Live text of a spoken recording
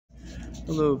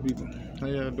Hello, people. How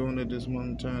y'all doing at this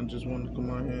moment in time? Just wanted to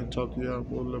come out here and talk to y'all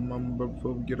for a little moment. But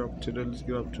before we get up to that, let's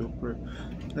get up to a prayer.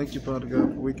 Thank you, Father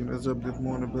God, for waking us up this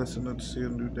morning, blessing us to see a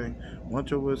new day.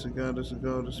 Want your words to guide us,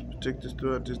 protect us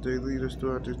throughout this day, lead us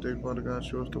throughout this day, Father God,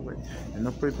 show us the way. And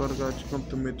I pray, Father God, you come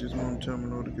to me at this moment in time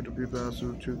in order to get the people out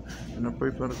of truth. And I pray,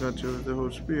 Father God, you the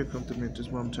Holy Spirit come to me at this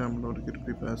moment in time in order to get the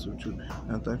people out of truth.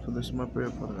 And I'm thankful this is my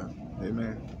prayer, Father God.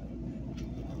 Amen.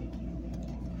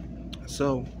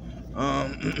 So,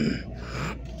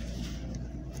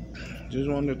 just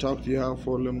wanted to talk to y'all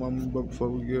for a little moment, but before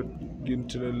we get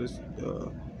into the list,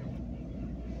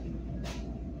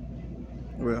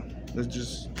 let's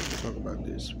just talk about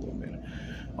this for a minute.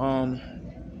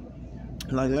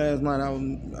 Like last night,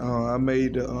 I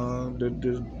made the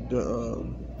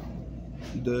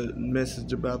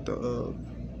message about the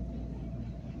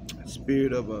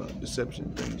spirit of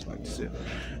deception, things like this.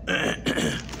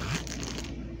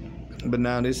 But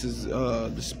now this is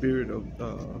the spirit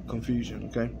of confusion.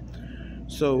 Okay.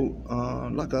 So,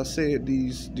 like I said,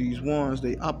 these ones,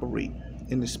 they operate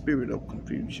in the spirit of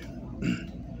confusion.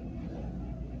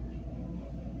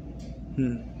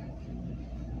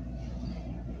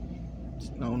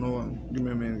 I don't know. Give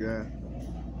me a minute, guy.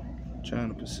 Trying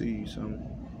to perceive something.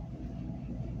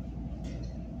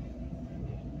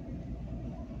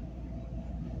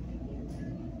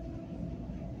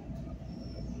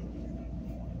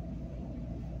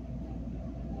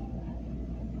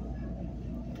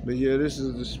 But yeah, this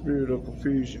is the spirit of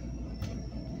confusion.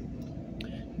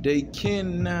 They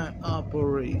cannot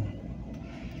operate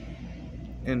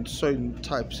in certain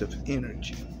types of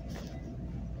energy.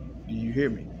 Do you hear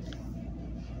me?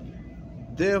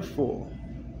 Therefore,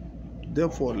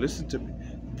 listen to me.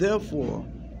 Therefore,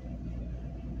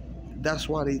 that's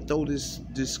why they throw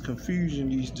this confusion,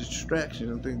 these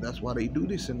distractions and things. That's why they do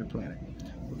this in the planet,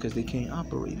 because they can't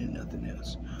operate in nothing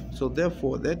else. So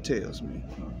therefore, that tells me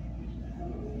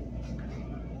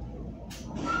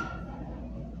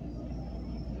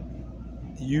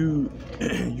you're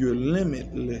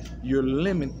limitless. You're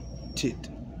limited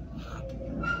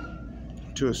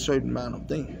to a certain amount of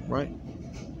things, right?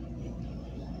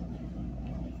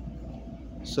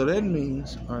 So that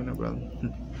means, all right, no brother.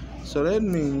 So that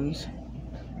means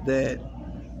that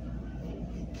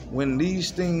when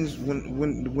these things,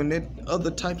 when that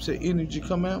other types of energy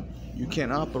come out, you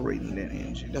can't operate in that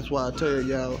energy. That's why I tell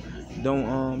y'all, don't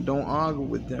argue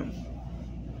with them.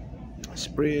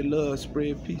 Spread love,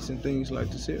 spread peace, and things like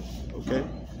this here. Okay.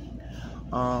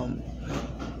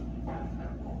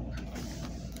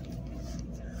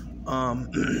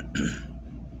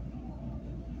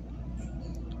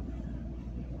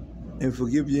 And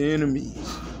forgive your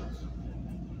enemies.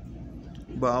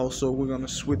 But also, we're gonna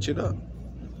switch it up.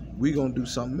 We're gonna do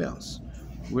something else.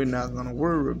 We're not gonna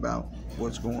worry about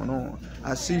what's going on.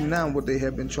 I see now what they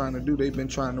have been trying to do. They've been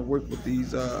trying to work with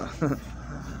these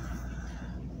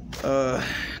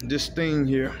this thing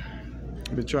here.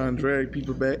 Been trying to drag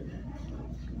people back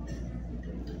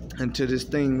into this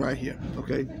thing right here.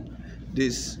 Okay,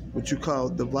 this what you call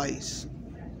the vice.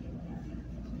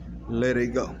 Let it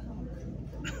go.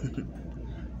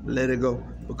 Let it go,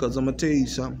 because I'm gonna tell you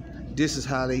something. This is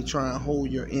how they try and hold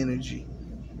your energy.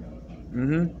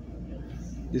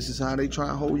 This is how they try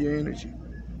and hold your energy.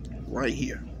 Right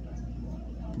here.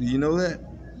 Do you know that?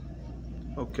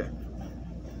 Okay.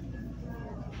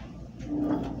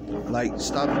 Like,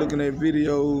 stop looking at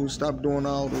videos. Stop doing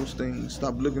all those things.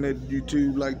 Stop looking at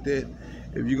YouTube like that.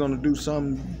 If you're gonna do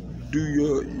something, do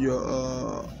your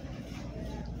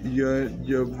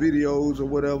videos or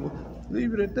whatever.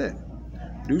 Leave it at that.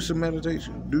 Do some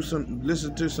meditation.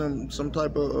 Listen to some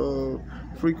type of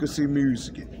frequency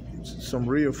music. Some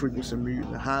real frequency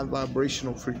music, high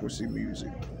vibrational frequency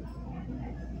music.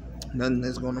 Nothing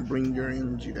that's gonna bring your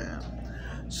energy down.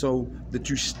 So that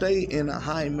you stay in a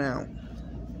high mount.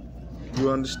 You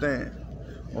understand?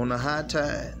 On a high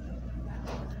tide.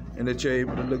 And that you're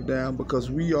able to look down,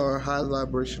 because we are high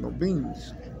vibrational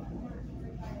beings.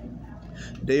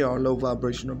 They are low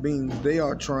vibrational beings. They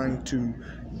are trying to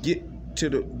get to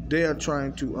the,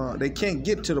 they can't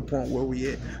get to the point where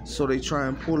we at. So they try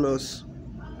and pull us.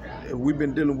 We've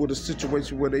been dealing with a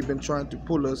situation where they've been trying to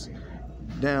pull us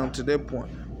down to that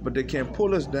point. But they can't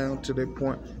pull us down to that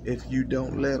point if you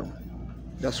don't let them.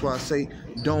 That's why I say,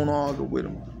 don't argue with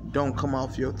them. Don't come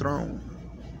off your throne.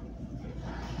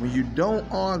 When you don't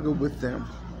argue with them,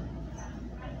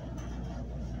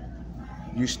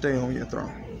 you stay on your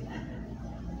throne.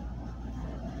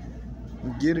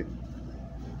 You get it?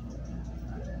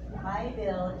 Hi,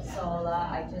 Bill. It's Sola.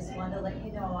 I just wanted to let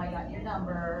you know I got your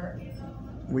number.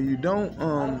 When you don't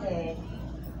Okay.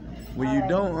 When you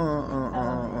don't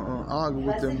argue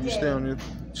with them, you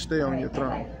stay on your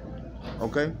throne.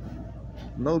 Okay?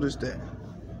 Notice that.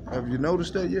 Have you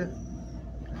noticed that yet?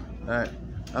 Alright.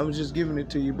 I was just giving it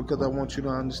to you because I want you to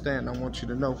understand. I want you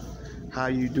to know how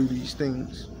you do these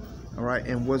things. Alright?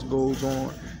 And what goes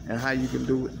on and how you can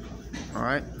do it.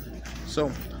 Alright?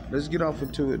 So, let's get off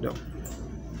into it though.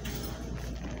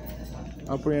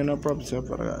 I pray in our prophesy,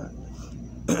 Father God.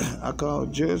 I call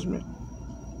judgment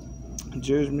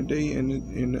day, and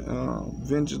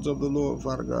vengeance of the Lord,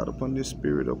 Father God, upon this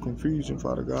spirit of confusion,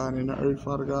 Father God, in the earth,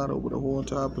 Father God, over the whole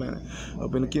entire planet,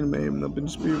 up in the kingdom of heaven, up in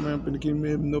the spirit realm, up in the kingdom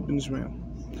of heaven, up in this realm,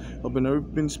 up in the earth,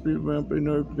 in the spirit realm, up in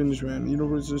the earth, in this realm,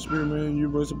 universe in the spirit realm,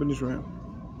 universe up in this realm.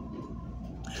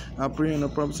 I pray and I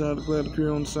prophesy, I declare, decree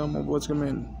on the sound of what's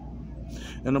commanded,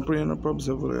 and I pray and I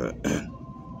prophesy for that.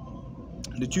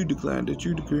 That you declare, that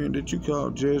you decree, and that you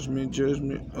call judgment day,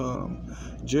 and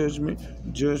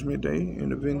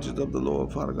the vengeance of the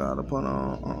Lord, Father God,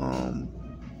 upon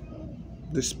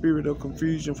the spirit of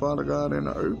confusion, Father God, in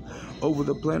the earth, over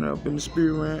the planet, up in the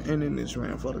spirit realm and in this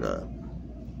realm, Father God,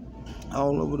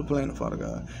 all over the planet, Father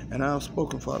God. And I have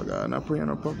spoken, Father God, and I pray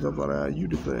and I prophesy, Father God, you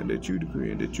declare, that you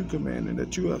decree, and that you command, and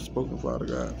that you have spoken, Father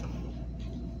God.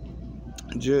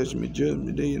 Judgment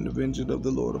day, and the vengeance of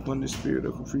the Lord upon the spirit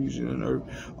of confusion in earth,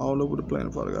 all over the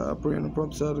planet, Father God. I pray and I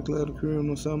prophesy, declare, decree on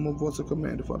the sound of voice of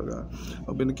command, Father God.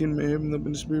 Up in the kingdom of heaven, up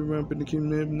in the spirit realm, up in the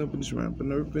kingdom of heaven, up in this realm, up in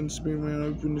the earth, in the spirit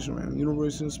realm, up in this realm,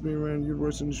 universe in the spirit realm,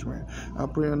 universe in this realm. I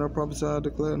pray and I prophesy,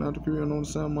 declare, and I decree on the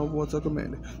sound of voice of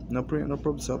command. And I pray and I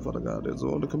prophesy, Father God. There's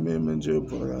all the commandment, judgment,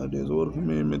 Father God. There's all the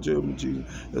commandment, judgment, Jesus.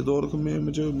 There's all the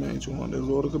commandment, judgment, angel one. There's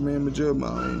all the commandment,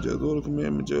 judgment, angel. There's all the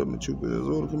commandment, judgment, trooper. There's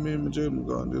all the commandment, judgment,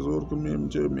 God. There's all the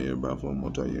commandment, judgment, everybody for one more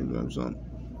time, you know something.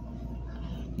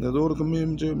 There's all the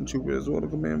commandment, judgment, trooper. There's all the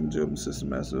commandment, judgment, system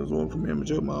master. There's all the commandment,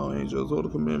 judgment, all angels. There's all the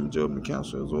commandment, judgment,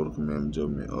 counselor. There's all the commandment,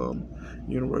 judgment,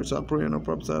 universe. I pray and I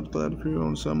prophesy, declare, decree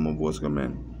on the sound of my voice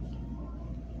command.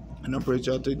 And I pray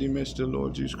y'all take the message to the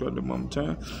Lord Jesus Christ at the moment of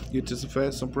time. Get to some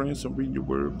fast, some praying, some reading your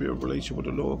word, build a relationship with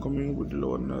the Lord, communion with the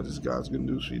Lord, and this is God's good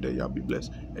news for you that y'all be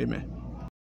blessed. Amen.